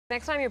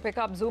Next time you pick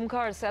up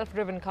Zoomcar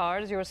self-driven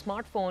cars, your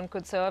smartphone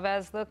could serve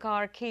as the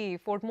car key.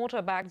 Ford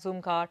Motor-backed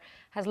Zoomcar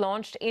has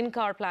launched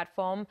in-car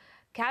platform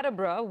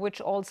Cadabra,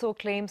 which also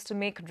claims to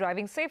make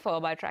driving safer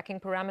by tracking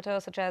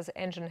parameters such as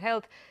engine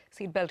health,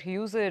 seatbelt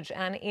usage,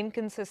 and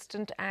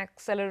inconsistent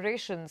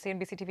acceleration.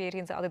 CNBC TV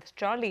 18's Adith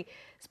Charlie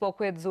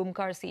spoke with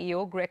Zoomcar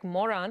CEO Greg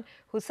Moran,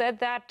 who said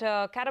that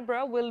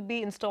Cadabra will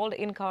be installed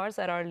in cars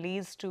that are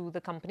leased to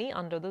the company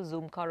under the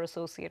Zoomcar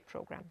Associate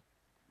program.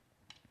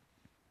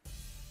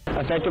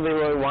 Effectively,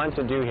 what we want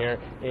to do here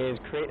is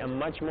create a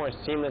much more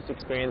seamless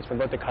experience for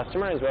both the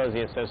customer as well as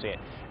the associate.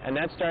 And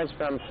that starts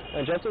from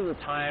just at the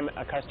time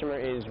a customer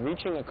is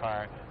reaching a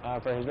car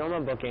for his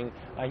normal booking,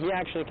 he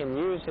actually can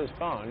use his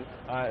phone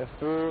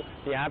through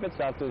the app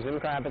itself, through the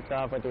Zoomcar app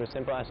itself, or through a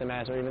simple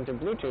SMS, or even through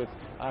Bluetooth,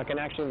 can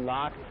actually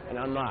lock and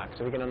unlock.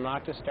 So he can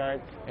unlock to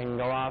start and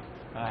go off,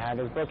 have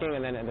his booking,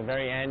 and then at the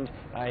very end,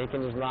 he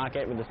can just lock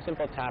it with a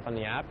simple tap on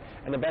the app.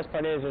 And the best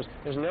part is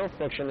there's no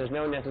friction, there's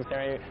no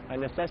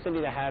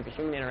necessity to have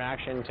human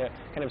interaction to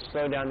kind of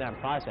slow down that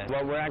process.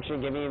 What we're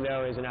actually giving you,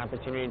 though, is an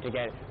opportunity to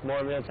get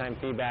more real-time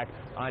feedback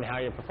on how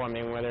you're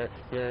performing, whether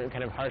you're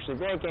kind of harshly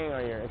braking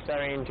or you're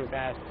accelerating too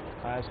fast.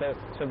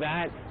 So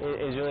that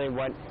is really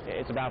what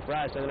it's about for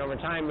us. And then over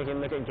time, we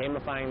can look at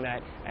gamifying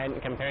that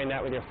and comparing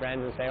that with your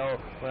friends and say, oh,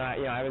 well,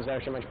 I was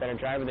actually a much better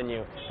driver than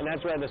you. And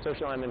that's where the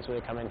social elements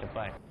really come into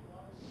play.